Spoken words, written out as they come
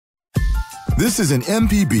This is an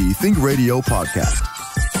MPB Think Radio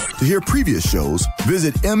podcast. To hear previous shows,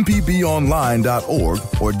 visit mpbonline.org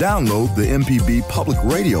or download the MPB Public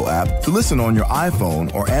Radio app to listen on your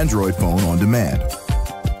iPhone or Android phone on demand.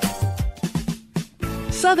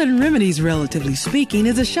 Southern Remedies, Relatively Speaking,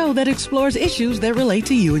 is a show that explores issues that relate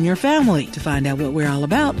to you and your family. To find out what we're all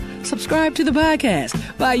about, subscribe to the podcast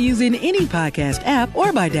by using any podcast app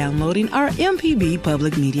or by downloading our MPB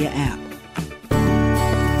Public Media app.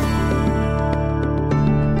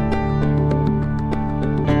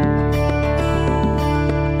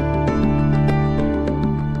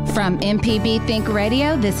 From MPB Think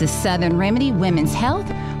Radio, this is Southern Remedy Women's Health,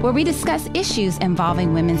 where we discuss issues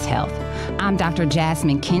involving women's health. I'm Dr.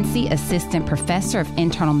 Jasmine Kency, Assistant Professor of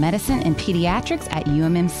Internal Medicine and Pediatrics at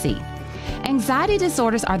UMMC. Anxiety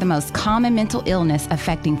disorders are the most common mental illness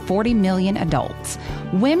affecting 40 million adults.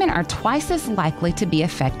 Women are twice as likely to be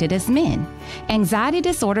affected as men. Anxiety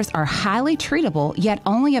disorders are highly treatable, yet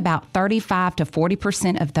only about 35 to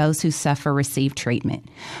 40% of those who suffer receive treatment.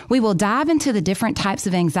 We will dive into the different types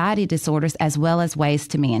of anxiety disorders as well as ways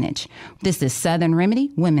to manage. This is Southern Remedy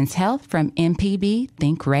Women's Health from MPB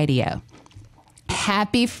Think Radio.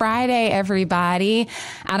 Happy Friday, everybody.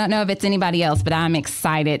 I don't know if it's anybody else, but I'm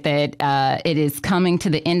excited that it is coming to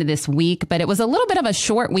the end of this week. But it was a little bit of a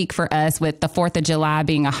short week for us with the 4th of July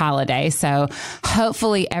being a holiday. So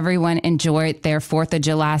hopefully everyone enjoyed their 4th of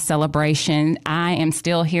July celebration. I am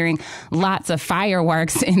still hearing lots of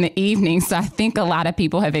fireworks in the evening. So I think a lot of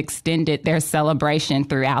people have extended their celebration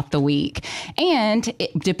throughout the week. And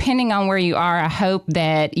depending on where you are, I hope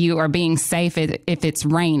that you are being safe if it's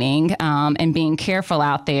raining and being careful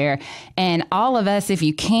out there. And all of us, if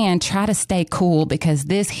you can, try to stay cool because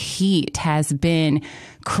this heat has been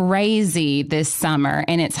crazy this summer.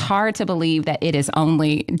 And it's hard to believe that it is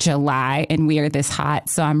only July and we are this hot.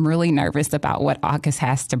 So I'm really nervous about what August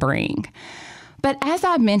has to bring. But as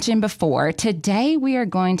I mentioned before, today we are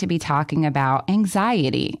going to be talking about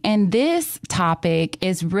anxiety. And this topic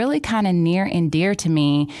is really kind of near and dear to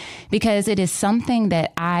me because it is something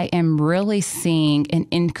that I am really seeing an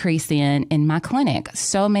increase in my clinic.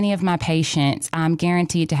 So many of my patients, I'm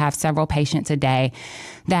guaranteed to have several patients a day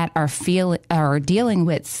that are dealing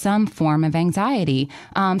with some form of anxiety.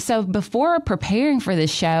 So before preparing for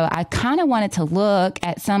this show, I kind of wanted to look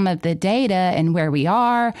at some of the data and where we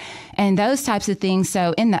are and those types of things.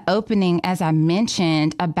 So in the opening, as I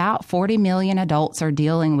mentioned, about 40 million adults are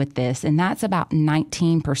dealing with this, and that's about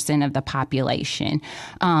 19% of the population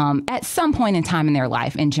at some point in time in their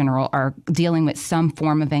life in general are dealing with some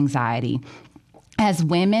form of anxiety. As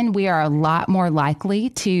women, we are a lot more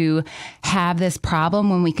likely to have this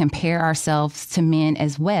problem when we compare ourselves to men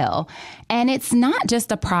as well. And it's not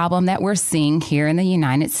just a problem that we're seeing here in the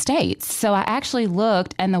United States. So I actually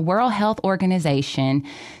looked, and the World Health Organization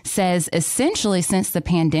says essentially since the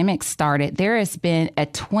pandemic started, there has been a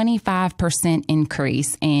 25%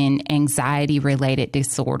 increase in anxiety-related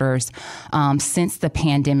disorders since the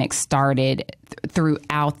pandemic started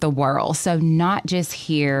throughout the world. So not just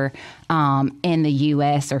here in the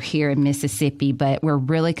U.S. or here in Mississippi, but we're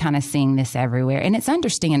really kind of seeing this everywhere. And it's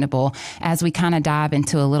understandable as we kind of dive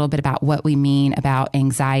into a little bit about what we mean about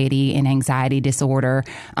anxiety and anxiety disorder,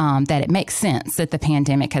 that it makes sense that the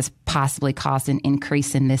pandemic has possibly caused an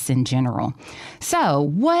increase in this in general. So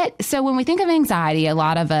when we think of anxiety, a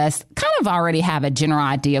lot of us kind of already have a general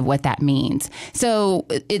idea of what that means. So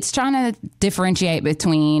it's trying to differentiate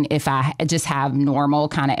between if I just have normal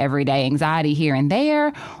kind of everyday anxiety here and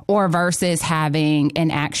there or versus having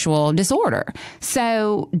an actual disorder.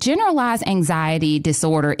 So generalized anxiety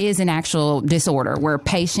disorder is an actual disorder where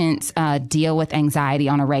patients deal with anxiety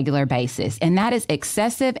on a regular basis. And that is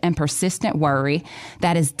excessive and persistent worry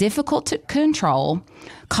that is difficult to control,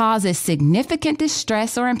 causes significant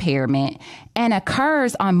distress or impairment, and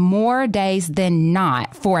occurs on more days than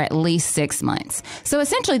not for at least 6 months. So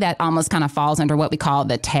essentially that almost kind of falls under what we call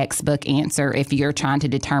the textbook answer if you're trying to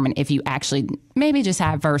determine if you actually maybe just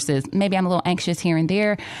have versus maybe I'm a little anxious here and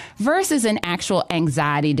there versus an actual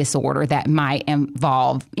anxiety disorder that might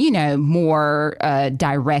involve, more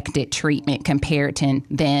directed treatment compared to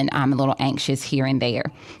then I'm a little anxious here and there.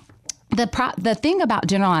 The thing about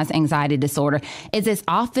generalized anxiety disorder is it's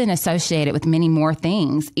often associated with many more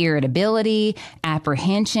things: irritability,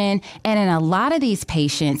 apprehension, and in a lot of these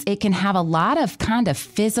patients, it can have a lot of kind of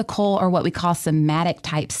physical or what we call somatic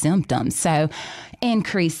type symptoms. So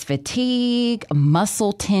increased fatigue,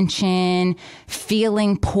 muscle tension,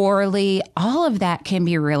 feeling poorly, all of that can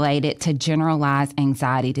be related to generalized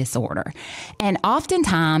anxiety disorder. And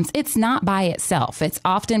oftentimes it's not by itself. It's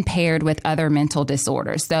often paired with other mental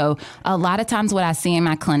disorders. So a lot of times what I see in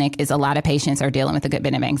my clinic is a lot of patients are dealing with a good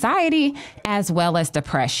bit of anxiety as well as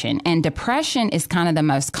depression. And depression is kind of the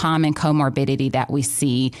most common comorbidity that we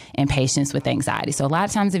see in patients with anxiety. So a lot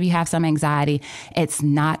of times if you have some anxiety, it's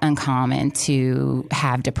not uncommon to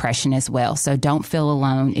have depression as well. So don't feel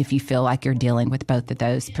alone if you feel like you're dealing with both of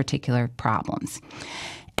those particular problems.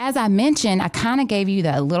 As I mentioned, I kind of gave you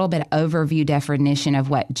the little bit overview definition of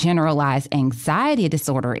what generalized anxiety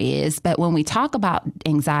disorder is. But when we talk about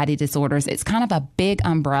anxiety disorders, it's kind of a big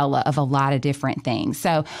umbrella of a lot of different things.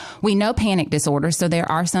 So we know panic disorders. So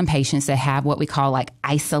there are some patients that have what we call like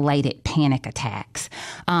isolated panic attacks.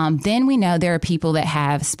 Then we know there are people that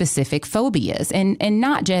have specific phobias and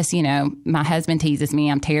not just, my husband teases me,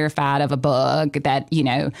 I'm terrified of a bug that,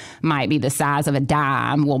 might be the size of a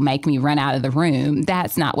dime will make me run out of the room.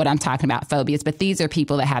 That's not what I'm talking about, phobias, but these are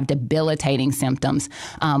people that have debilitating symptoms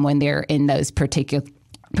when they're in those particular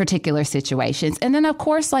situations. And then, of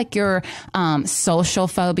course, like your social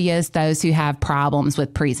phobias, those who have problems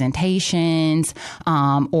with presentations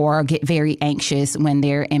or get very anxious when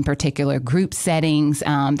they're in particular group settings,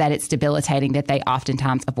 that it's debilitating, that they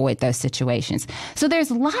oftentimes avoid those situations. So there's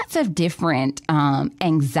lots of different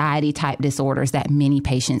anxiety type disorders that many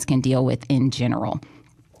patients can deal with in general.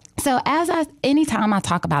 So anytime I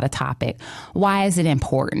talk about a topic, why is it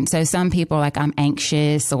important? So some people are like, I'm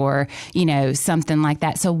anxious or, something like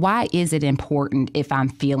that. So why is it important if I'm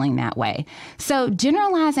feeling that way? So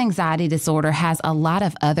generalized anxiety disorder has a lot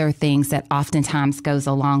of other things that oftentimes goes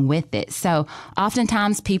along with it. So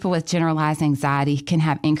oftentimes people with generalized anxiety can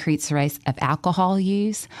have increased rates of alcohol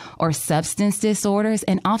use or substance disorders.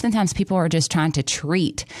 And oftentimes people are just trying to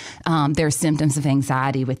treat their symptoms of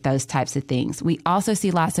anxiety with those types of things. We also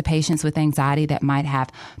see lots of patients with anxiety that might have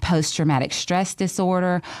post-traumatic stress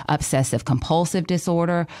disorder, obsessive compulsive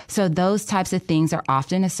disorder. So those types of things are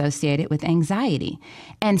often associated with anxiety.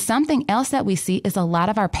 And something else that we see is a lot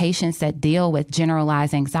of our patients that deal with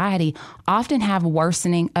generalized anxiety often have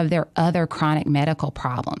worsening of their other chronic medical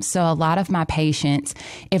problems. So a lot of my patients,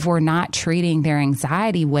 if we're not treating their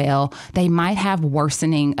anxiety well, they might have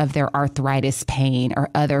worsening of their arthritis pain or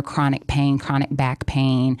other chronic pain, chronic back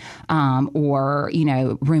pain, or,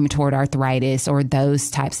 rheumatoid arthritis or those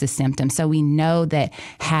types of symptoms. So we know that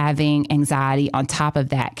having anxiety on top of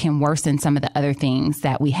that can worsen some of the other things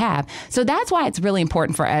that we have. So that's why it's really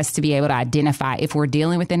important for us to be able to identify if we're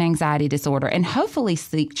dealing with an anxiety disorder and hopefully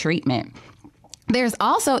seek treatment. There's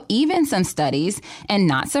also even some studies, and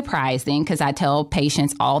not surprising, because I tell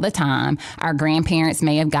patients all the time, our grandparents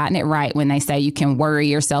may have gotten it right when they say you can worry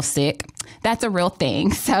yourself sick. That's a real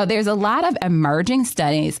thing. So there's a lot of emerging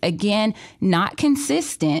studies, again, not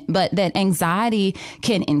consistent, but that anxiety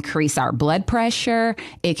can increase our blood pressure.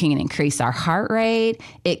 It can increase our heart rate.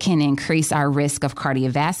 It can increase our risk of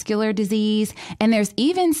cardiovascular disease. And there's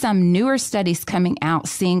even some newer studies coming out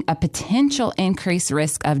seeing a potential increased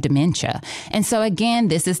risk of dementia. And so again,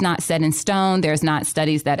 this is not set in stone. There's not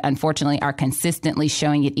studies that unfortunately are consistently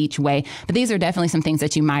showing it each way. But these are definitely some things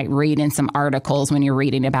that you might read in some articles when you're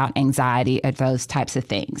reading about anxiety or those types of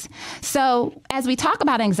things. So as we talk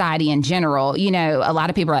about anxiety in general, a lot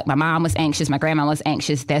of people are like, my mom was anxious, my grandma was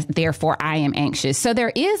anxious, therefore I am anxious. So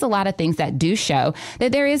there is a lot of things that do show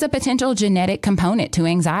that there is a potential genetic component to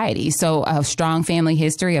anxiety. So a strong family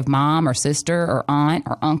history of mom or sister or aunt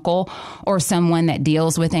or uncle or someone that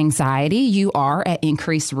deals with anxiety, you are at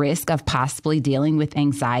increased risk of possibly dealing with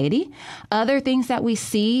anxiety. Other things that we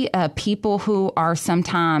see, people who are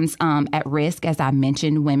sometimes at risk, as I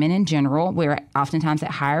mentioned, women in general, we're oftentimes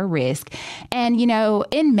at higher risk. And,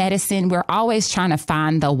 in medicine, we're always trying to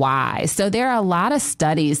find the why. So there are a lot of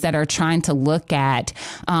studies that are trying to look at,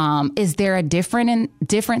 is there a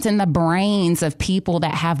difference in the brains of people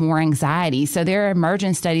that have more anxiety? So there are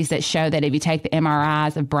emergent studies that show that if you take the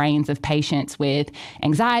MRIs of brains of patients with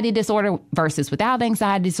anxiety disorder versus without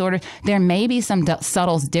anxiety disorder, there may be some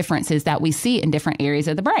subtle differences that we see in different areas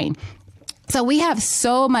of the brain. So we have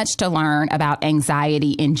so much to learn about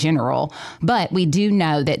anxiety in general, but we do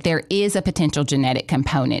know that there is a potential genetic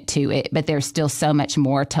component to it, but there's still so much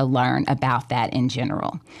more to learn about that in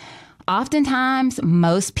general. Oftentimes,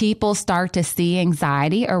 most people start to see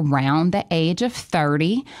anxiety around the age of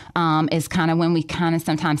 30 is kind of when we kind of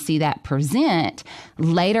sometimes see that present.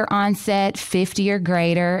 Later onset, 50 or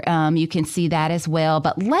greater, you can see that as well,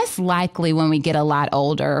 but less likely when we get a lot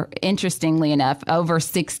older. Interestingly enough, over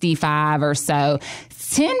 65 or so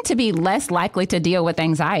tend to be less likely to deal with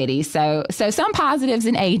anxiety. So some positives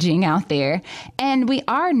in aging out there. And we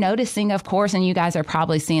are noticing, of course, and you guys are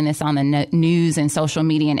probably seeing this on the news and social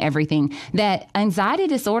media and everything, that anxiety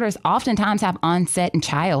disorders oftentimes have onset in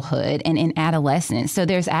childhood and in adolescence. So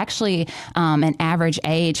there's actually an average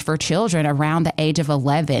age for children around the age of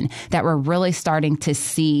 11 that we're really starting to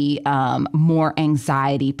see more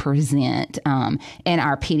anxiety present in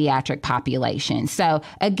our pediatric population. So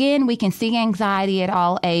again, we can see anxiety at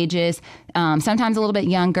all ages, sometimes a little bit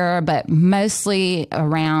younger, but mostly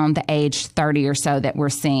around the age 30 or so that we're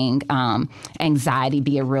seeing anxiety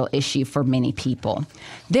be a real issue for many people.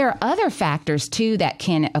 There are other factors, too, that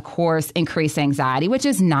can, of course, increase anxiety, which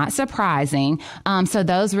is not surprising. So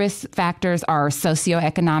those risk factors are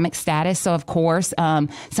socioeconomic status. So, of course,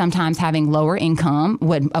 sometimes having lower income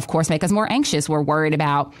would, of course, make us more anxious. We're worried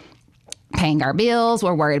about paying our bills.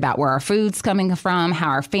 We're worried about where our food's coming from, how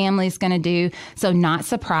our family's going to do. So not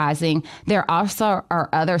surprising. There also are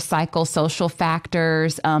other psychosocial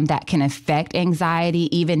factors that can affect anxiety,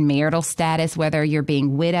 even marital status, whether you're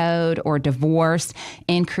being widowed or divorced,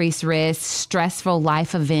 increased risk, stressful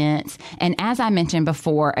life events. And as I mentioned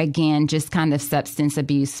before, again, just kind of substance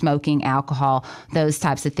abuse, smoking, alcohol, those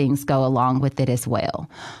types of things go along with it as well.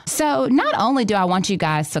 So not only do I want you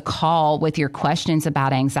guys to call with your questions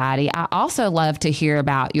about anxiety, I also love to hear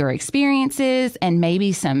about your experiences and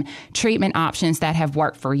maybe some treatment options that have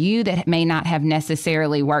worked for you that may not have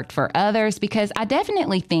necessarily worked for others, because I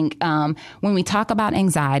definitely think when we talk about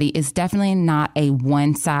anxiety, it's definitely not a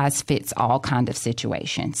one-size-fits-all kind of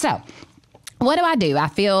situation. So what do?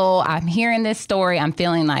 I'm hearing this story. I'm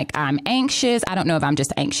feeling like I'm anxious. I don't know if I'm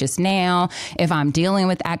just anxious now, if I'm dealing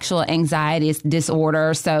with actual anxiety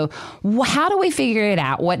disorder. So how do we figure it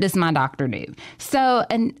out? What does my doctor do? So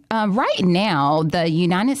right now, the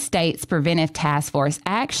United States Preventive Task Force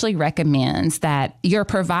actually recommends that your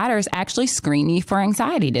providers actually screen you for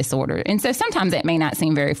anxiety disorder. And so sometimes it may not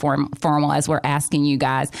seem very formal as we're asking you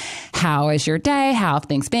guys, how is your day? How have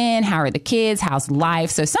things been? How are the kids? How's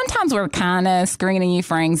life? So sometimes we're kind of screening you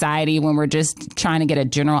for anxiety when we're just trying to get a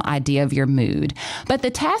general idea of your mood. But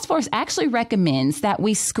the task force actually recommends that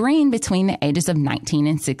we screen between the ages of 19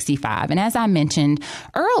 and 65. And as I mentioned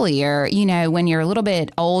earlier, when you're a little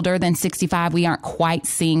bit older than 65, we aren't quite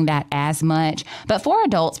seeing that as much. But for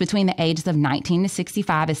adults between the ages of 19 to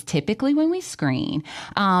 65 is typically when we screen.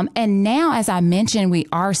 And now, as I mentioned, we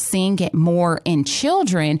are seeing it more in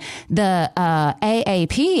children. The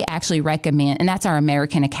AAP actually recommend, and that's our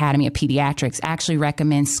American Academy of Pediatrics, actually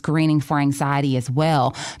recommends screening for anxiety as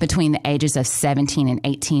well between the ages of 17 and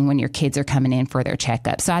 18 when your kids are coming in for their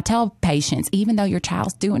checkup. So I tell patients, even though your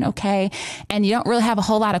child's doing okay and you don't really have a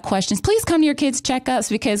whole lot of questions, please come to your kids' checkups,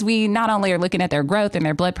 because we not only are looking at their growth and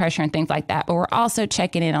their blood pressure and things like that, but we're also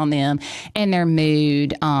checking in on them and their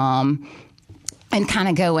mood, and kind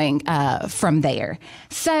of going from there.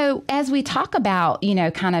 So as we talk about,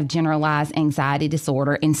 kind of generalized anxiety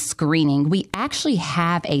disorder and screening, we actually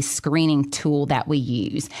have a screening tool that we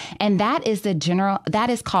use. And that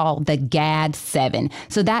is called the GAD-7.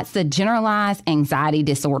 So that's the Generalized Anxiety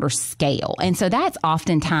Disorder Scale. And so that's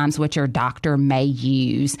oftentimes what your doctor may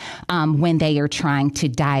use when they are trying to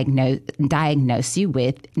diagnose you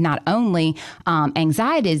with not only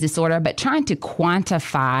anxiety disorder, but trying to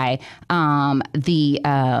quantify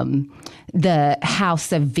the how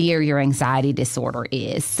severe your anxiety disorder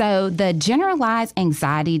is. So the Generalized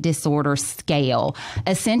Anxiety Disorder Scale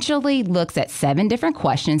essentially looks at 7 different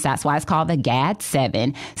questions. That's why it's called the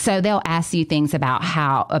GAD-7. So they'll ask you things about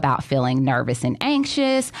feeling nervous and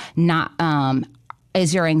anxious,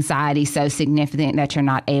 is your anxiety so significant that you're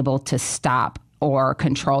not able to stop or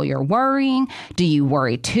control your worrying? Do you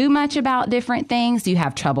worry too much about different things? Do you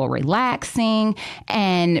have trouble relaxing?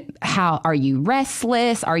 And how are you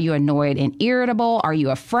restless? Are you annoyed and irritable? Are you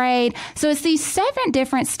afraid? So it's these 7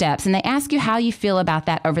 different steps, and they ask you how you feel about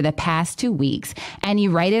that over the past 2 weeks, and you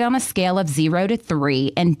rate it on a scale of 0 to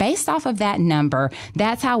 3. And based off of that number,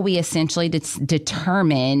 that's how we essentially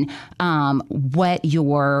determine what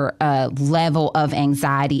your level of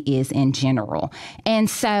anxiety is in general. And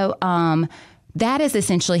so that is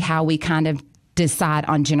essentially how we kind of decide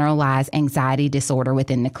on generalized anxiety disorder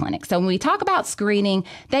within the clinic. So when we talk about screening,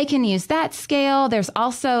 they can use that scale. There's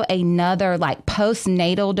also another like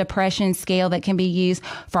postnatal depression scale that can be used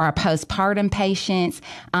for our postpartum patients.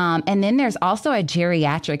 And then there's also a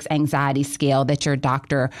geriatrics anxiety scale that your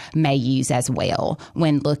doctor may use as well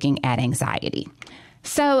when looking at anxiety.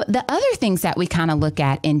 So the other things that we kind of look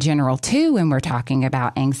at in general, too, when we're talking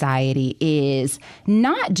about anxiety is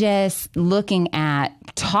not just looking at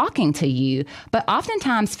talking to you, but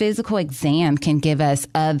oftentimes physical exam can give us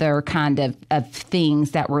other kind of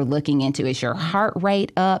things that we're looking into. Is your heart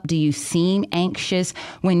rate up? Do you seem anxious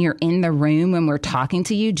when you're in the room when we're talking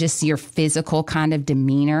to you? Just your physical kind of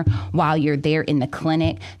demeanor while you're there in the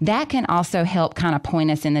clinic. That can also help kind of point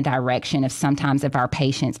us in the direction of sometimes if our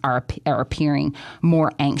patients are appearing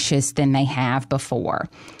more anxious than they have before.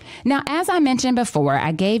 Now, as I mentioned before,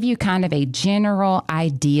 I gave you kind of a general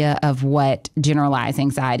idea of what generalized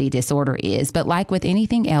anxiety disorder is. But like with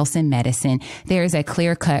anything else in medicine, there is a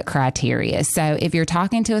clear-cut criteria. So if you're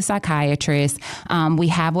talking to a psychiatrist, we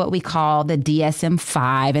have what we call the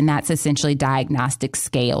DSM-5, and that's essentially diagnostic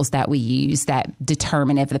scales that we use that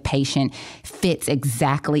determine if the patient fits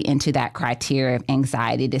exactly into that criteria of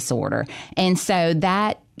anxiety disorder. And so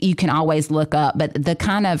that you can always look up, but the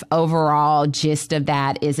kind of overall gist of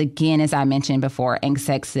that is, again, as I mentioned before,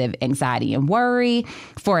 excessive anxiety and worry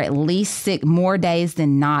for at least more days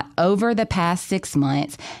than not over the past 6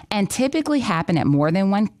 months, and typically happen at more than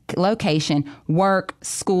one location: work,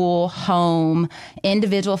 school, home.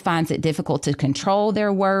 Individual finds it difficult to control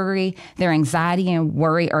their worry. Their anxiety and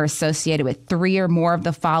worry are associated with 3 or more of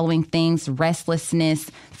the following things: restlessness,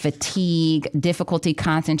 fatigue, difficulty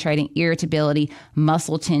concentrating, irritability,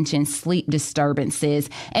 muscle tension, sleep disturbances.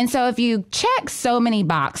 And so if you check so many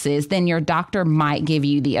boxes, then your doctor might give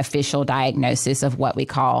you the official diagnosis of what we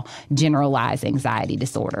call generalized anxiety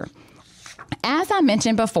disorder. As I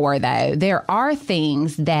mentioned before, though, there are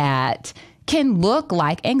things that can look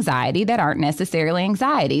like anxiety that aren't necessarily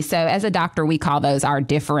anxiety. So as a doctor, we call those our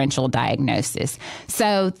differential diagnosis.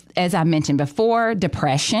 So as I mentioned before,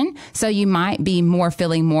 depression. So you might be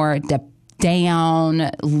feeling more down,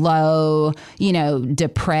 low,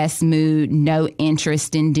 depressed mood, no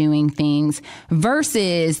interest in doing things,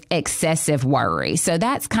 versus excessive worry. So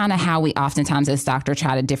that's kind of how we oftentimes as doctors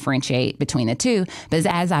try to differentiate between the two. But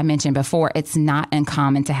as I mentioned before, it's not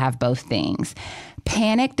uncommon to have both things.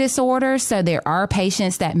 Panic disorder. So there are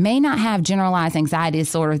patients that may not have generalized anxiety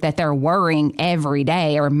disorder that they're worrying every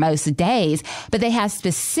day or most days, but they have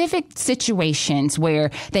specific situations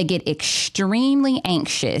where they get extremely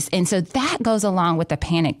anxious. And so that goes along with the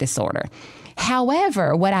panic disorder.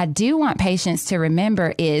 However, what I do want patients to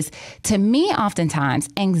remember is, to me, oftentimes,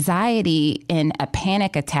 anxiety in a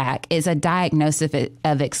panic attack is a diagnosis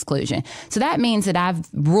of exclusion. So that means that I've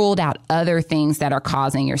ruled out other things that are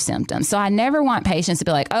causing your symptoms. So I never want patients to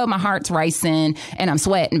be like, oh, my heart's racing and I'm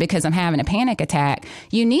sweating because I'm having a panic attack.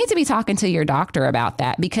 You need to be talking to your doctor about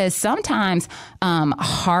that, because sometimes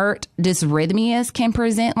heart dysrhythmias can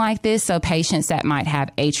present like this. So patients that might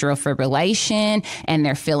have atrial fibrillation and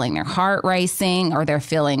they're feeling their heart racing, or they're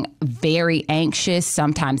feeling very anxious,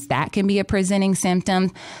 sometimes that can be a presenting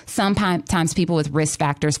symptom. Sometimes people with risk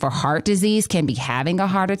factors for heart disease can be having a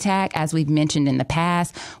heart attack. As we've mentioned in the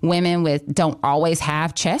past, women don't always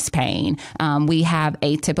have chest pain. We have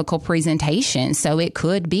atypical presentation. So it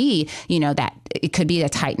could be, that it could be a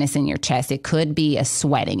tightness in your chest. It could be a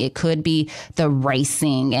sweating. It could be the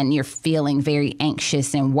racing and you're feeling very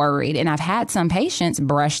anxious and worried. And I've had some patients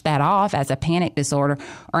brush that off as a panic disorder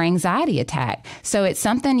or anxiety attack. So it's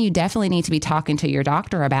something you definitely need to be talking to your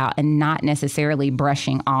doctor about, and not necessarily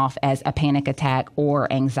brushing off as a panic attack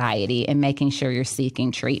or anxiety, and making sure you're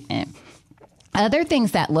seeking treatment. Other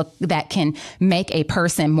things that can make a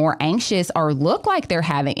person more anxious or look like they're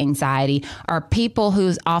having anxiety are people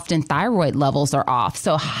whose often thyroid levels are off.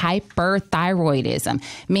 So hyperthyroidism,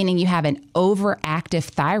 meaning you have an overactive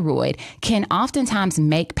thyroid, can oftentimes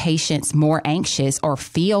make patients more anxious or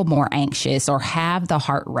feel more anxious or have the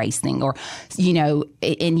heart racing, or,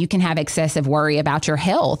 and you can have excessive worry about your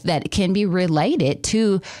health that can be related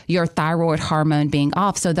to your thyroid hormone being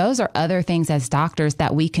off. So those are other things as doctors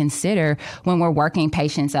that we consider when we're working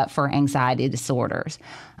patients up for anxiety disorders.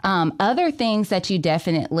 Other things that you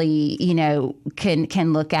definitely,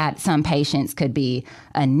 can look at, some patients could be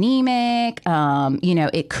anemic.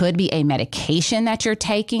 It could be a medication that you're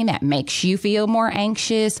taking that makes you feel more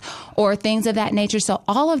anxious or things of that nature. So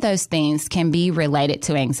all of those things can be related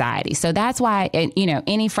to anxiety. So that's why,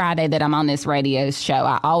 any Friday that I'm on this radio show,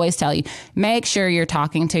 I always tell you, make sure you're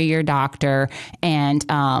talking to your doctor and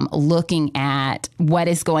looking at what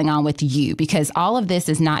is going on with you, because all of this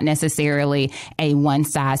is not necessarily a one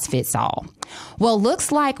size fits all. Well,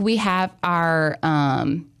 looks like we have our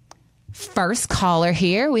first caller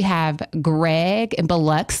here. We have Greg in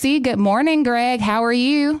Biloxi. Good morning, Greg. How are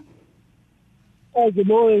you? Hey, good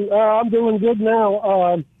morning. I'm doing good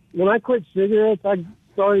now. When I quit cigarettes, I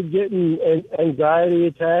started getting anxiety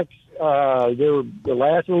attacks. The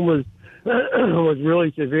last one was was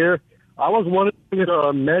really severe. I was wondering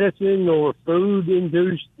if medicine or food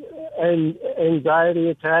induced anxiety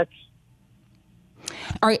attacks.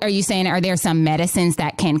 Are you saying, are there some medicines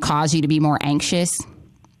that can cause you to be more anxious?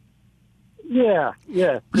 Yeah.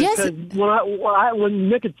 Yes. When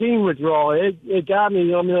nicotine withdrawal, it got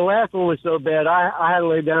me. I mean, the last one was so bad, I had to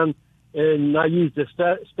lay down and I used a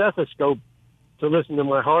stethoscope to listen to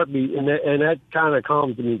my heartbeat, and that kind of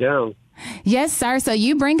calms me down. Yes, sir. So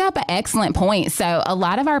you bring up an excellent point. So a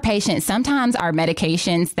lot of our patients, sometimes our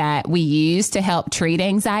medications that we use to help treat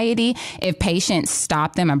anxiety, if patients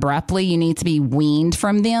stop them abruptly, you need to be weaned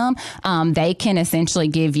from them. They can essentially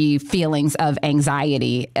give you feelings of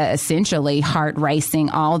anxiety, essentially heart racing,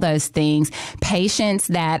 all those things. Patients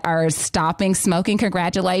that are stopping smoking,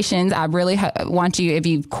 congratulations. I really want you, if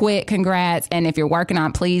you quit, congrats. And if you're working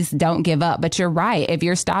on it, please don't give up. But you're right. If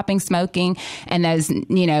you're stopping smoking and those,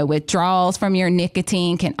 withdrawals from your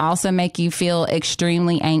nicotine can also make you feel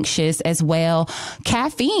extremely anxious as well.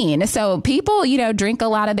 Caffeine. So people, drink a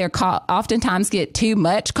lot of their oftentimes get too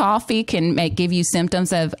much coffee, can give you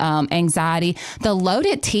symptoms of anxiety. The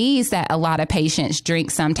loaded teas that a lot of patients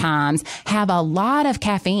drink sometimes have a lot of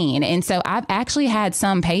caffeine. And so I've actually had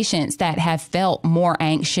some patients that have felt more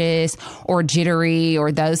anxious or jittery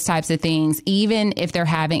or those types of things, even if they're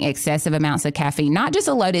having excessive amounts of caffeine, not just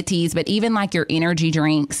the loaded teas, but even like your energy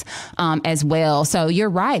drinks as well. So you're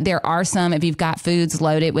right. There are some, if you've got foods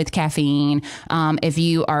loaded with caffeine, if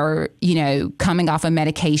you are, coming off of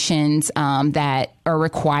medications that are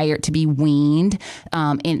required to be weaned,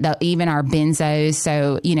 even our benzos.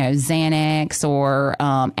 So, Xanax or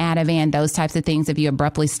Ativan, those types of things, if you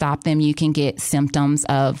abruptly stop them, you can get symptoms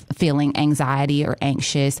of feeling anxiety or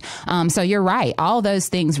anxious. So you're right. All those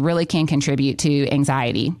things really can contribute to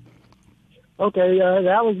anxiety. Okay.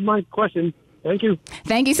 That was my question. Thank you.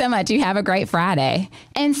 Thank you so much. You have a great Friday.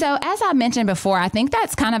 And so, as I mentioned before, I think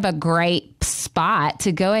that's kind of a great spot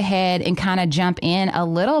to go ahead and kind of jump in a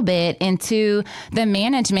little bit into the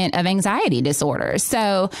management of anxiety disorders.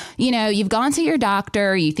 So, you've gone to your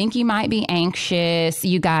doctor, you think you might be anxious,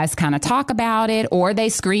 you guys kind of talk about it, or they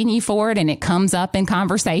screen you for it and it comes up in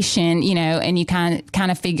conversation, and you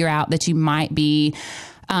kind of figure out that you might be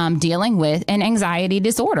dealing with an anxiety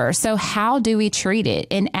disorder. So how do we treat it?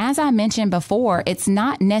 And as I mentioned before, it's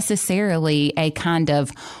not necessarily a kind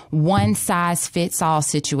of one size fits all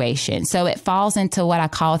situation. So it falls into what I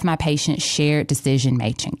call with my patients shared decision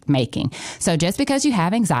making. So just because you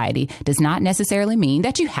have anxiety does not necessarily mean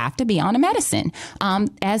that you have to be on a medicine.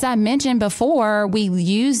 As I mentioned before, we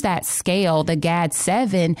use that scale, the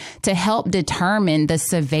GAD-7, to help determine the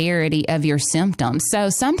severity of your symptoms. So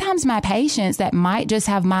sometimes my patients that might just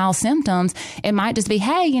have mild symptoms, it might just be,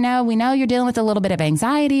 hey, we know you're dealing with a little bit of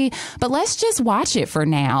anxiety, but let's just watch it for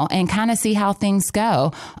now and kind of see how things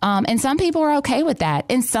go. And some people are okay with that.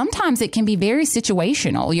 And sometimes it can be very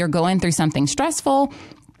situational. You're going through something stressful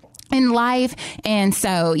in life. And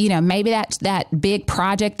so, maybe that big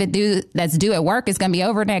project that's due at work is going to be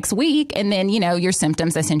over next week. And then, your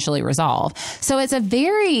symptoms essentially resolve. So there's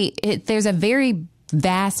a very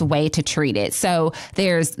vast way to treat it. So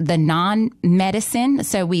there's the non-medicine.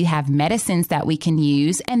 So we have medicines that we can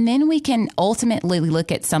use, and then we can ultimately look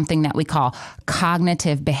at something that we call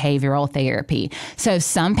cognitive behavioral therapy. So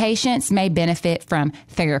some patients may benefit from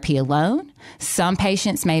therapy alone. Some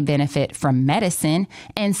patients may benefit from medicine,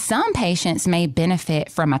 and some patients may benefit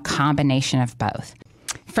from a combination of both.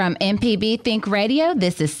 From MPB Think Radio,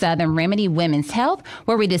 this is Southern Remedy Women's Health,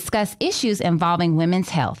 where we discuss issues involving women's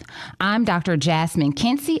health. I'm Dr. Jasmine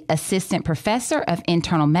Kency, Assistant Professor of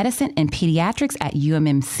Internal Medicine and Pediatrics at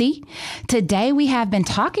UMMC. Today, we have been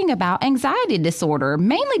talking about anxiety disorder,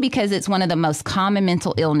 mainly because it's one of the most common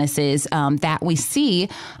mental illnesses that we see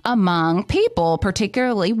among people,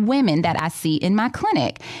 particularly women that I see in my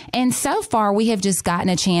clinic. And so far, we have just gotten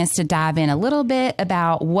a chance to dive in a little bit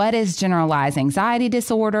about what is generalized anxiety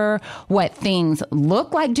disorder, disorder, what things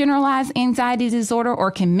look like generalized anxiety disorder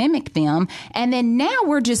or can mimic them. And then now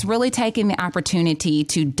we're just really taking the opportunity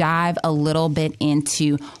to dive a little bit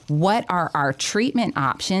into what are our treatment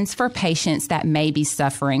options for patients that may be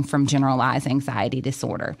suffering from generalized anxiety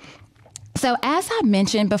disorder. So as I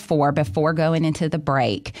mentioned before going into the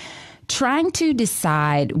break, trying to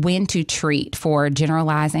decide when to treat for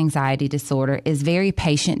generalized anxiety disorder is very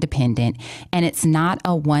patient dependent, and it's not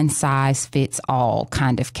a one-size-fits-all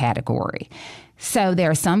kind of category. So there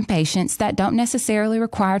are some patients that don't necessarily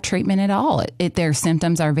require treatment at all. Their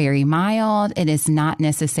symptoms are very mild. It is not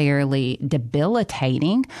necessarily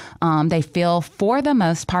debilitating. They feel, for the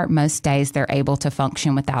most part, most days they're able to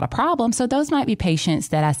function without a problem. So those might be patients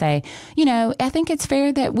that I say, I think it's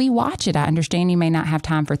fair that we watch it. I understand you may not have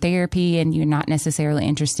time for therapy and you're not necessarily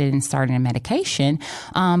interested in starting a medication,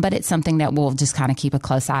 but it's something that we'll just kind of keep a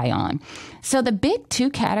close eye on. So the big two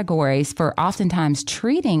categories for oftentimes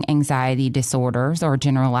treating anxiety disorders or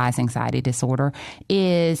generalized anxiety disorder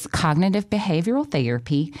is cognitive behavioral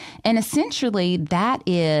therapy. And essentially that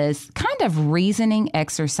is kind of reasoning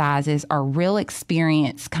exercises or real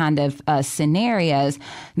experience kind of scenarios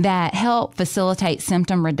that help facilitate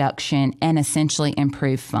symptom reduction and essentially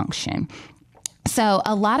improve function. So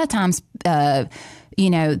a lot of times, the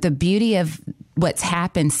beauty of what's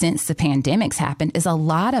happened since the pandemic's happened is a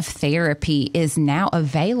lot of therapy is now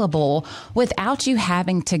available without you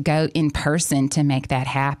having to go in person to make that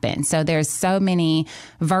happen. So there's so many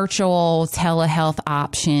virtual telehealth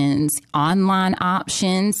options, online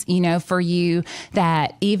options, for you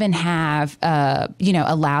that even have,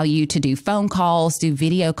 allow you to do phone calls, do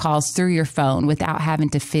video calls through your phone without having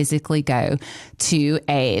to physically go to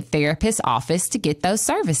a therapist's office to get those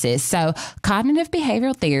services. So cognitive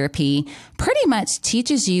behavioral therapy pretty much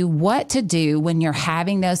teaches you what to do when you're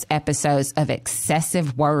having those episodes of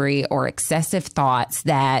excessive worry or excessive thoughts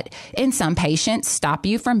that in some patients stop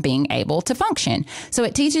you from being able to function. So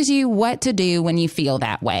it teaches you what to do when you feel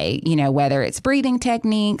that way, whether it's breathing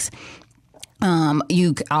techniques.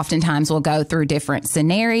 You oftentimes will go through different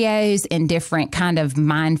scenarios and different kind of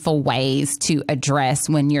mindful ways to address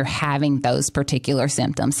when you're having those particular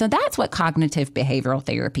symptoms. So that's what cognitive behavioral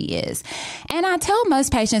therapy is. And I tell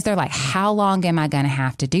most patients, they're like, how long am I going to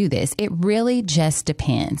have to do this? It really just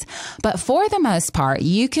depends. But for the most part,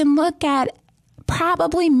 you can look at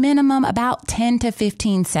probably minimum about 10 to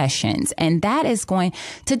 15 sessions. And that is going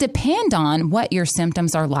to depend on what your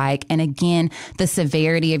symptoms are like. And again, the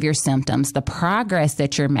severity of your symptoms, the progress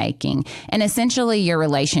that you're making, and essentially your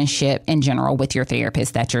relationship in general with your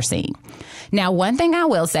therapist that you're seeing. Now, one thing I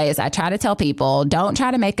will say is I try to tell people, don't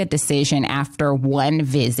try to make a decision after one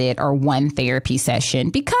visit or one therapy session,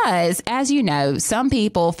 because as you know, some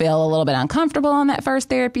people feel a little bit uncomfortable on that first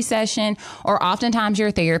therapy session, or oftentimes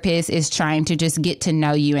your therapist is trying to just get to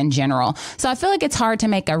know you in general. So I feel like it's hard to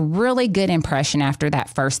make a really good impression after that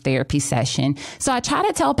first therapy session. So I try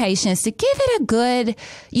to tell patients to give it a good,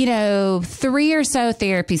 3 or so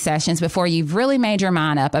therapy sessions before you've really made your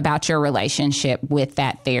mind up about your relationship with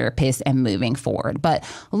that therapist and moving forward. But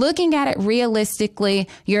looking at it realistically,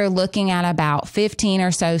 you're looking at about 15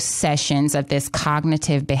 or so sessions of this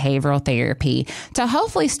cognitive behavioral therapy to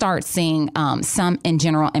hopefully start seeing some in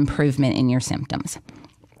general improvement in your symptoms.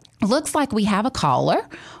 Looks like we have a caller,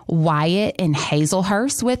 Wyatt in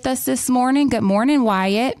Hazelhurst, with us this morning. Good morning,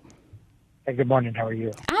 Wyatt. Hey, good morning. How are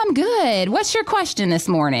you? I'm good. What's your question this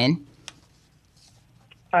morning?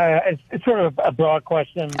 It's sort of a broad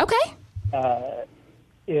question. Okay.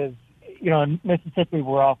 In Mississippi,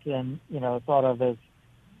 we're often, thought of as,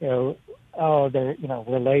 we're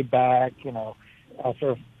laid back,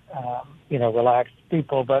 relaxed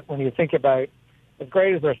people. But when you think about as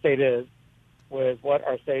great as our state is, with what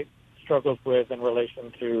our state struggles with in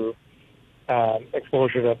relation to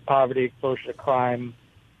exposure to poverty, exposure to crime,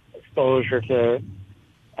 exposure to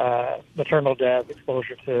maternal death,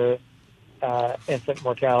 exposure to infant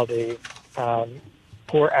mortality,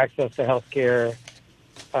 poor access to health care,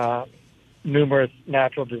 numerous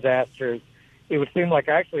natural disasters, it would seem like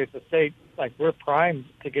actually it's a state like we're primed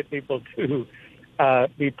to get people to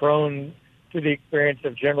be prone to the experience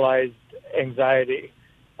of generalized anxiety.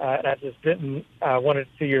 And I just wanted to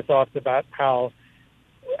see your thoughts about how,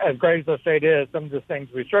 as great as the state is, some of the things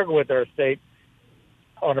we struggle with in our state,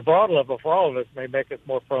 on a broad level for all of us, may make us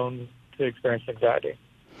more prone to experience anxiety.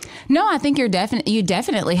 No, I think you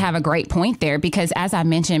definitely have a great point there, because as I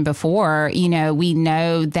mentioned before, we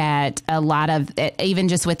know that a lot of, even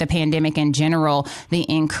just with the pandemic in general, the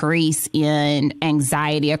increase in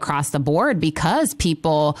anxiety across the board because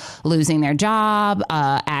people losing their job,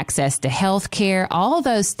 access to health care, all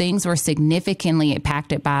those things were significantly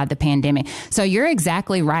impacted by the pandemic. So you're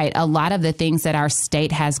exactly right. A lot of the things that our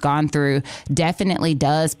state has gone through definitely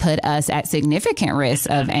does put us at significant risk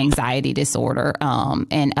of anxiety disorder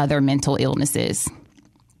and other mental illnesses.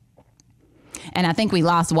 And I think we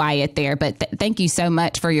lost Wyatt there, but thank you so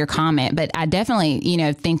much for your comment. But I definitely,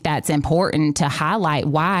 think that's important to highlight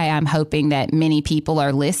why I'm hoping that many people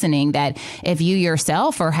are listening, that if you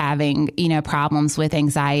yourself are having, problems with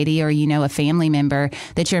anxiety, or, a family member,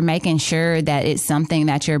 that you're making sure that it's something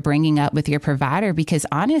that you're bringing up with your provider, because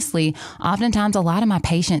honestly, oftentimes a lot of my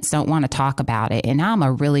patients don't want to talk about it. And I'm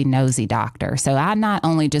a really nosy doctor. So I not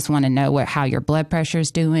only just want to know how your blood pressure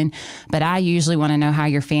is doing, but I usually want to know how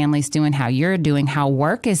your family's doing, how you're doing, how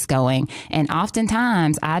work is going. And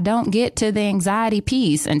oftentimes I don't get to the anxiety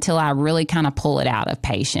piece until I really kind of pull it out of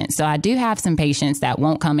patients. So I do have some patients that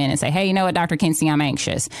won't come in and say, hey, you know what, Dr. Kency, I'm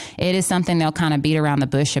anxious. It is something they'll kind of beat around the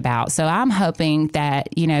bush about. So I'm hoping that,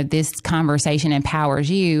 this conversation empowers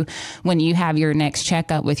you when you have your next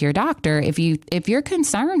checkup with your doctor. If you're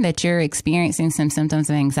concerned that you're experiencing some symptoms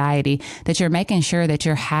of anxiety, that you're making sure that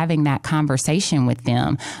you're having that conversation with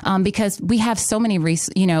them, because we have so many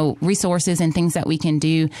resources and things that we can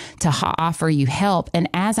do to offer you help. And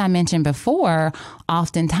as I mentioned before,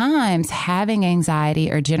 oftentimes having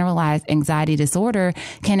anxiety or generalized anxiety disorder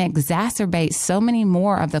can exacerbate so many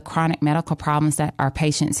more of the chronic medical problems that our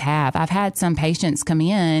patients have. I've had some patients come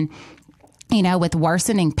in with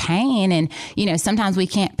worsening pain. And, sometimes we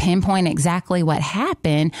can't pinpoint exactly what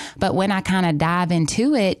happened. But when I kind of dive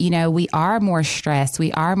into it, we are more stressed,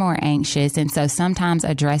 we are more anxious. And so sometimes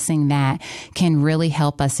addressing that can really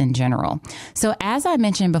help us in general. So as I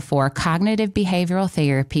mentioned before, cognitive behavioral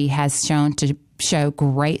therapy has shown to show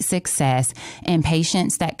great success in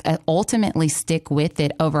patients that ultimately stick with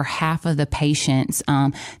it. Over half of the patients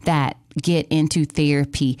that get into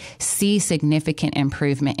therapy see significant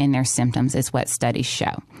improvement in their symptoms, is what studies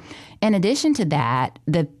show. In addition to that,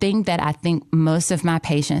 the thing that I think most of my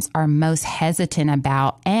patients are most hesitant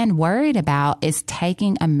about and worried about is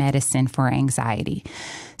taking a medicine for anxiety.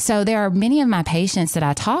 So there are many of my patients that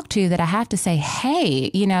I talk to that I have to say, hey,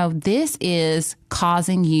 this is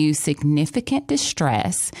causing you significant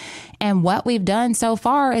distress, and what we've done so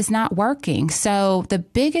far is not working. So the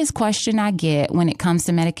biggest question I get when it comes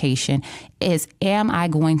to medication is, am I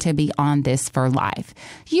going to be on this for life?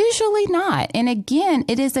 Usually not. And again,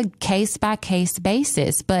 it is a case by case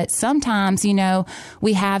basis, but sometimes,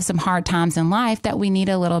 we have some hard times in life that we need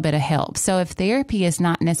a little bit of help. So if therapy is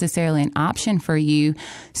not necessarily an option for you,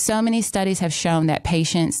 so many studies have shown that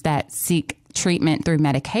patients that seek treatment through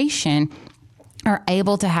medication are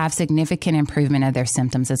able to have significant improvement of their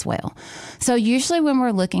symptoms as well. So usually when we're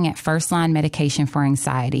looking at first-line medication for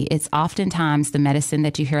anxiety, it's oftentimes the medicine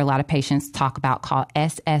that you hear a lot of patients talk about called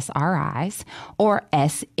SSRIs or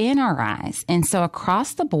SNRIs. And so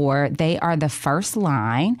across the board, they are the first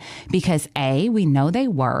line because A, we know they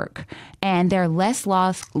work, and they're less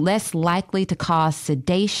likely to cause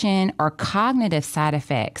sedation or cognitive side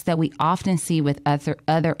effects that we often see with other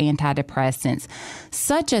antidepressants,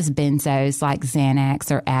 such as benzos like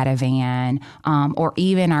Xanax or Ativan, or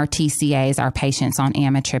even our TCAs, our patients on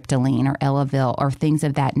amitriptyline or Elavil or things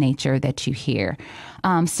of that nature that you hear.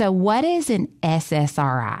 So what is an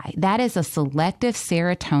SSRI? That is a selective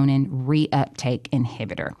serotonin reuptake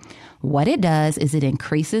inhibitor. What it does is it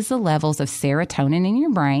increases the levels of serotonin in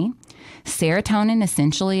your brain. Serotonin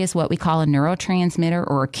essentially is what we call a neurotransmitter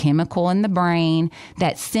or a chemical in the brain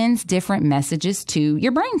that sends different messages to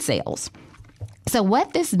your brain cells. So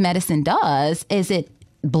what this medicine does is it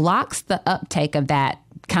blocks the uptake of that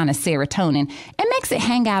kind of serotonin and makes it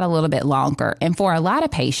hang out a little bit longer. And for a lot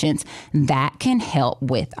of patients, that can help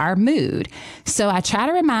with our mood. So I try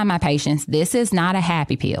to remind my patients, this is not a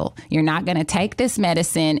happy pill. You're not going to take this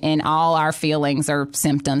medicine and all our feelings or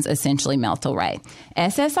symptoms essentially melt away.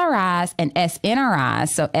 SSRIs and SNRIs,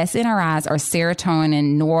 so SNRIs are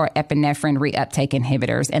serotonin norepinephrine reuptake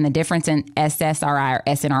inhibitors. And the difference in SSRI or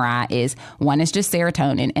SNRI is one is just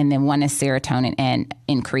serotonin and then one is serotonin and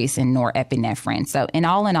increase in norepinephrine. So in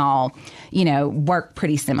all in all, work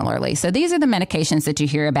pretty similarly. So these are the medications that you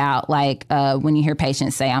hear about, like when you hear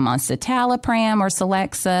patients say, I'm on citalopram or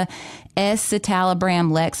Celexa,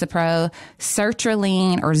 escitalopram, Lexapro,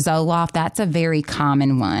 sertraline, or Zoloft. That's a very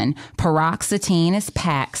common one. Paroxetine is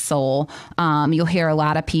Paxil. You'll hear a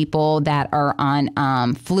lot of people that are on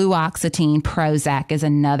fluoxetine. Prozac is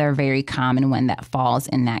another very common one that falls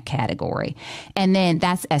in that category. And then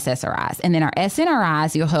that's SSRIs. And then our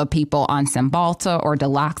SNRIs, you'll hear people on Cymbalta, or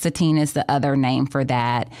duloxetine is the other name for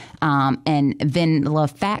that. And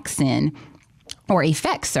venlafaxine or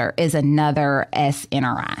Effexor is another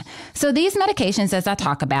SNRI. So these medications, as I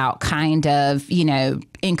talk about, kind of,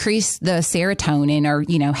 increase the serotonin, or,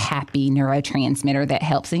 happy neurotransmitter that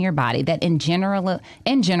helps in your body, that in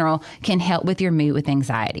general can help with your mood, with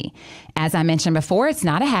anxiety. As I mentioned before, it's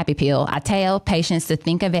not a happy pill. I tell patients to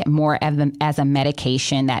think of it more as a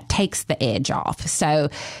medication that takes the edge off. So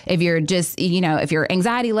if you're just, if your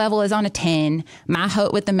anxiety level is on a 10, my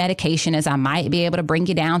hope with the medication is I might be able to bring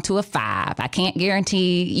you down to a 5. I can't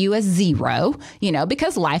guarantee you a 0,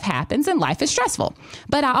 because life happens and life is stressful.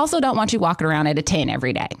 But I also don't want you walking around at a 10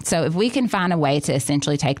 every day. So if we can find a way to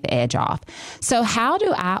essentially take the edge off. So how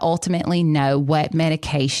do I ultimately know what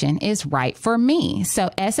medication is right for me? So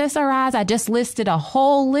SSRIs, I just listed a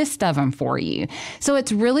whole list of them for you. So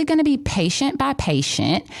it's really going to be patient by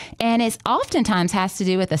patient, and it's oftentimes has to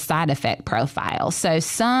do with the side effect profile. So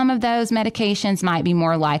some of those medications might be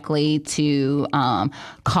more likely to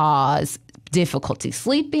cause difficulty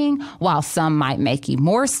sleeping, while some might make you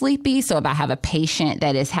more sleepy. So if I have a patient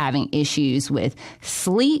that is having issues with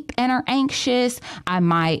sleep and are anxious, I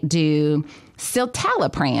might do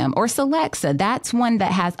citalopram or Celexa. That's one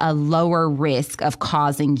that has a lower risk of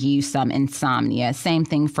causing you some insomnia. Same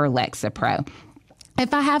thing for Lexapro.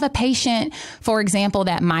 If I have a patient, for example,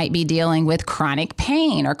 that might be dealing with chronic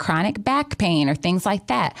pain or chronic back pain or things like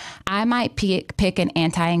that, I might pick an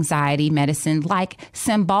anti-anxiety medicine like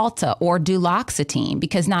Cymbalta or duloxetine,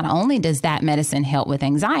 because not only does that medicine help with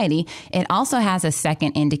anxiety, it also has a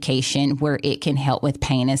second indication where it can help with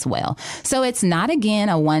pain as well. So it's not, again,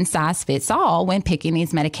 a one size fits all when picking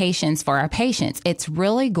these medications for our patients. It's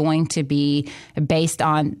really going to be based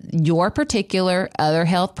on your particular other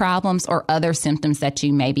health problems or other symptoms that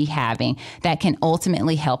you may be having that can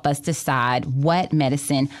ultimately help us decide what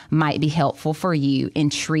medicine might be helpful for you in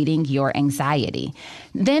treating your anxiety.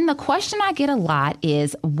 Then the question I get a lot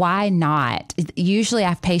is, why not? Usually I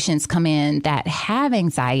have patients come in that have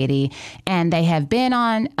anxiety and they have been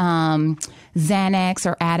on Xanax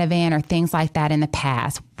or Ativan or things like that in the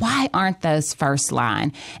past. Why aren't those first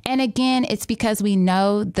line? And again, it's because we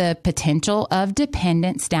know the potential of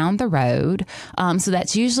dependence down the road. So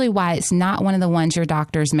that's usually why it's not one of the ones your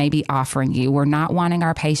doctors may be offering you. We're not wanting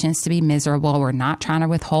our patients to be miserable. We're not trying to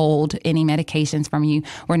withhold any medications from you.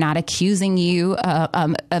 We're not accusing you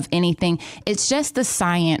of anything. It's just the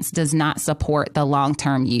science does not support the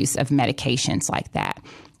long-term use of medications like that.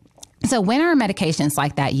 So when are medications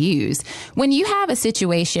like that used? When you have a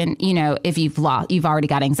situation, if you've already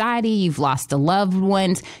got anxiety, you've lost a loved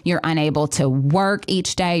one, you're unable to work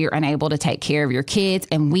each day, you're unable to take care of your kids,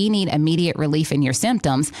 and we need immediate relief in your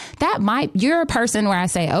symptoms, you're a person where I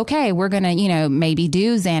say, okay, we're going to, maybe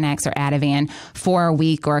do Xanax or Ativan for a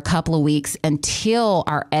week or a couple of weeks until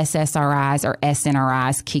our SSRIs or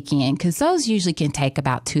SNRIs kick in, because those usually can take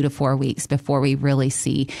about 2 to 4 weeks before we really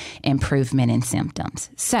see improvement in symptoms.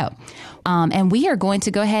 So, and we are going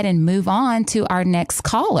to go ahead and move on to our next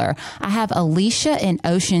caller. I have Alicia in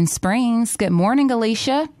Ocean Springs. Good morning,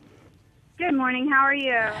 Alicia. Good morning. How are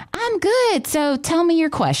you? I'm good. So tell me your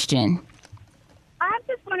question. I'm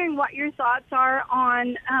just wondering what your thoughts are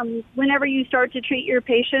on whenever you start to treat your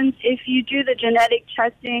patients, if you do the genetic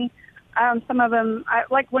testing, some of them,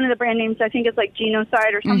 like one of the brand names, I think it's like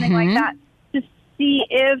Genocide or something like that, to see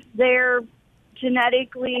if they're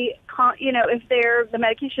genetically, if the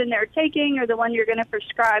medication they're taking or the one you're going to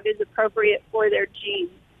prescribe is appropriate for their genes.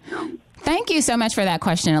 Thank you so much for that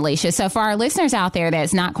question, Alicia. So for our listeners out there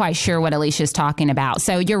that's not quite sure what Alicia's talking about,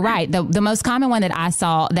 so you're right. The most common one that I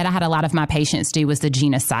saw that I had a lot of my patients do was the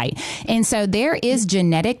Genocide. And so there is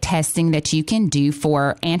genetic testing that you can do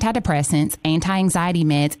for antidepressants, anti-anxiety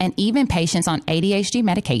meds, and even patients on ADHD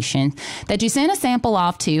medication that you send a sample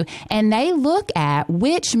off to, and they look at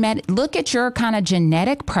look at your kind of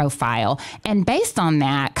genetic profile, and based on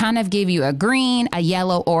that, kind of give you a green, a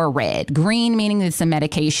yellow, or a red. Green meaning it's a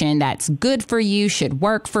medication that's good for you, should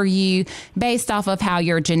work for you based off of how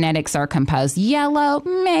your genetics are composed. Yellow,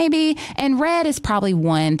 maybe, and red is probably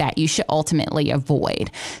one that you should ultimately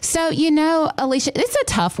avoid. So, Alicia, it's a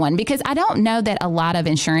tough one because I don't know that a lot of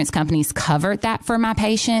insurance companies cover that for my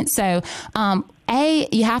patients. So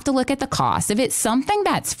you have to look at the cost. If it's something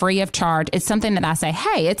that's free of charge, it's something that I say,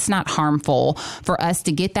 hey, it's not harmful for us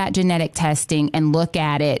to get that genetic testing and look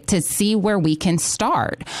at it to see where we can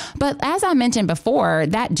start. But as I mentioned before,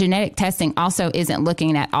 that genetic testing also isn't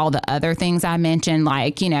looking at all the other things I mentioned,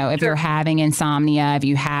 like, if you're having insomnia, if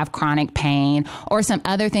you have chronic pain, or some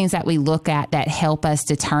other things that we look at that help us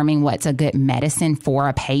determine what's a good medicine for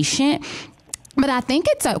a patient. But I think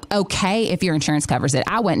it's okay if your insurance covers it.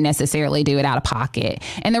 I wouldn't necessarily do it out of pocket.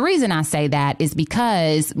 And the reason I say that is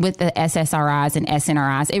because with the SSRIs and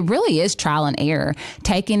SNRIs, it really is trial and error,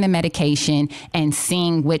 taking the medication and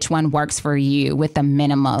seeing which one works for you with the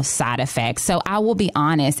minimal side effects. So I will be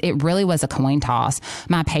honest, it really was a coin toss.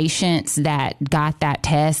 My patients that got that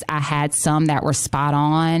test, I had some that were spot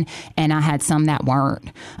on and I had some that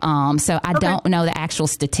weren't. So I don't know the actual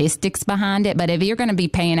statistics behind it, but if you're going to be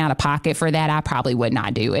paying out of pocket for that, I probably would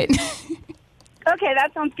not do it. Okay,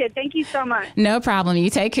 that sounds good. Thank you so much. No problem.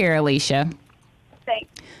 You take care, Alicia.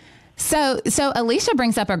 Thanks. So Alicia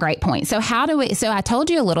brings up a great point. So I told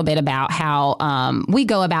you a little bit about how we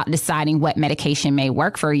go about deciding what medication may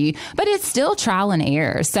work for you, but it's still trial and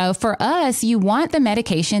error. So for us, you want the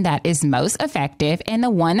medication that is most effective and the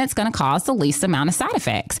one that's going to cause the least amount of side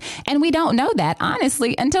effects. And we don't know that,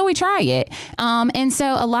 honestly, until we try it. And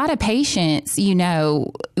so a lot of patients,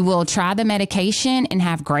 will try the medication and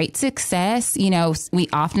have great success. We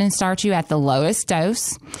often start you at the lowest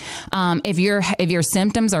dose. If your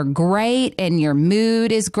symptoms are great and your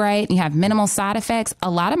mood is great and you have minimal side effects, a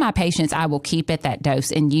lot of my patients, I will keep at that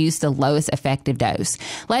dose and use the lowest effective dose.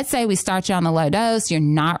 Let's say we start you on the low dose, you're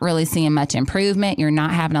not really seeing much improvement, you're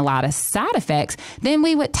not having a lot of side effects, then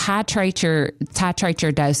we would titrate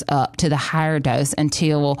your dose up to the higher dose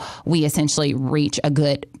until we essentially reach a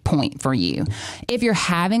good point for you. If you're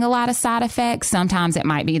having a lot of side effects, sometimes it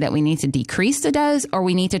might be that we need to decrease the dose or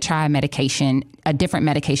we need to try a different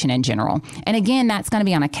medication in general. And again, that's going to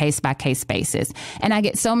be on a case-by-case basis. And I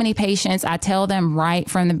get so many patients, I tell them right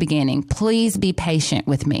from the beginning, please be patient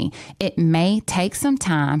with me. It may take some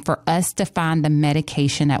time for us to find the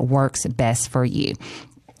medication that works best for you.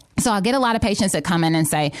 So I get a lot of patients that come in and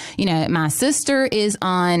say, my sister is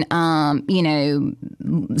on,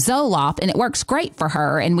 Zoloft and it works great for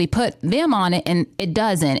her. And we put them on it and it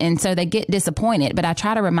doesn't. And so they get disappointed. But I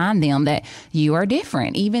try to remind them that you are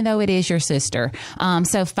different, even though it is your sister.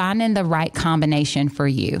 So finding the right combination for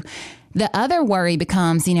you. The other worry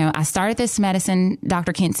becomes, I started this medicine,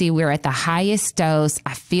 Dr. Kency, we're at the highest dose.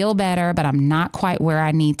 I feel better, but I'm not quite where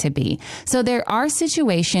I need to be. So there are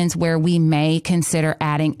situations where we may consider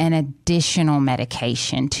adding an additional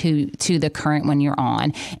medication to the current one you're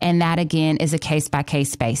on. And that, again, is a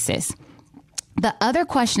case-by-case basis. The other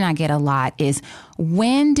question I get a lot is,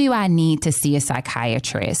 when do I need to see a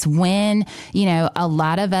psychiatrist? When, a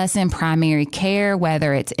lot of us in primary care,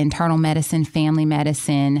 whether it's internal medicine, family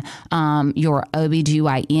medicine, your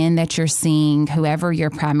OBGYN that you're seeing, whoever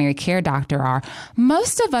your primary care doctor are,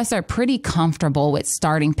 most of us are pretty comfortable with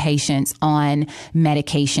starting patients on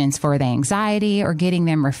medications for the anxiety or getting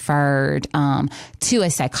them referred to a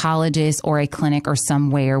psychologist or a clinic or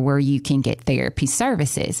somewhere where you can get therapy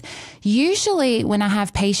services. Usually when I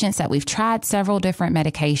have patients that we've tried several different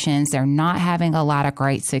medications, they're not having a lot of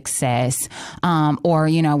great success, or,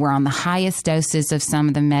 we're on the highest doses of some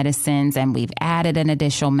of the medicines and we've added an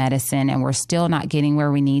additional medicine and we're still not getting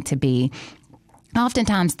where we need to be.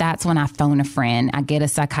 Oftentimes, that's when I phone a friend, I get a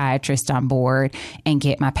psychiatrist on board and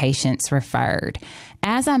get my patients referred.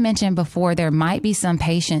 As I mentioned before, there might be some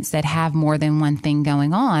patients that have more than one thing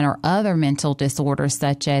going on or other mental disorders,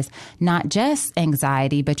 such as not just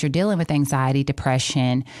anxiety, but you're dealing with anxiety,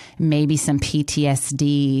 depression, maybe some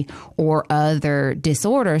PTSD or other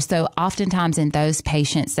disorders. So oftentimes in those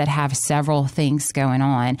patients that have several things going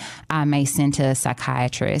on, I may send to a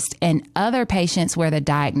psychiatrist. And other patients where the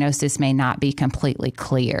diagnosis may not be completely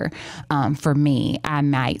clear, for me, I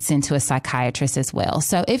might send to a psychiatrist as well.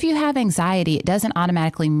 So if you have anxiety, it doesn't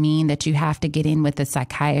automatically mean that you have to get in with a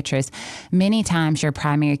psychiatrist. Many times your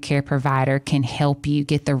primary care provider can help you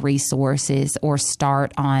get the resources or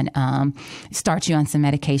start you on some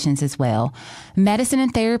medications as well. Medicine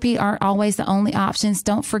and therapy aren't always the only options.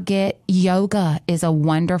 Don't forget, yoga is a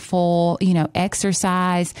wonderful,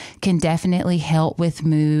 exercise, can definitely help with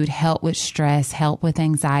mood, help with stress, help with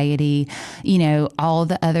anxiety, all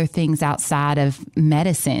the other things outside of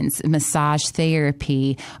medicines, massage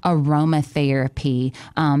therapy, aromatherapy.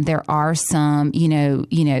 There are some,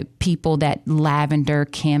 people that lavender,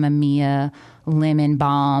 chamomile, lemon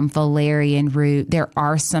balm, valerian root. There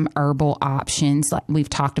are some herbal options. Like we've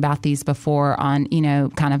talked about these before on,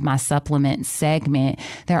 kind of my supplement segment.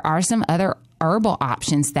 There are some other herbal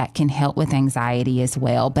options that can help with anxiety as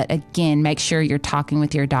well. But again, make sure you're talking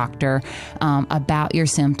with your doctor about your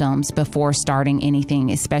symptoms before starting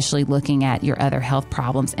anything, especially looking at your other health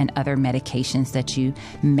problems and other medications that you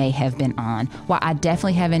may have been on. Well, I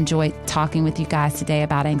definitely have enjoyed talking with you guys today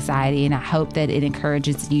about anxiety, and I hope that it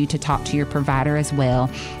encourages you to talk to your provider as well.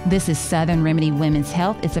 This is Southern Remedy Women's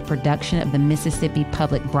Health. It's a production of the Mississippi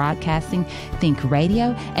Public Broadcasting Think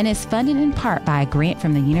Radio and is funded in part by a grant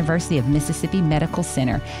from the University of Mississippi Medical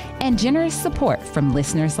Center and generous support from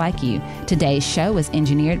listeners like you. Today's show was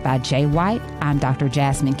engineered by Jay White. I'm Dr.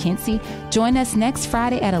 Jasmine Kency. Join us next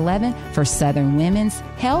Friday at 11 for Southern Women's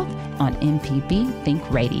Health on MPB Think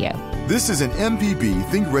Radio. This is an MPB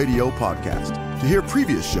Think Radio podcast. To hear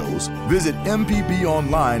previous shows, visit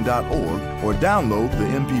mpbonline.org or download the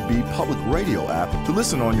MPB Public Radio app to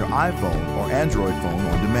listen on your iPhone or Android phone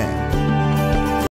on demand.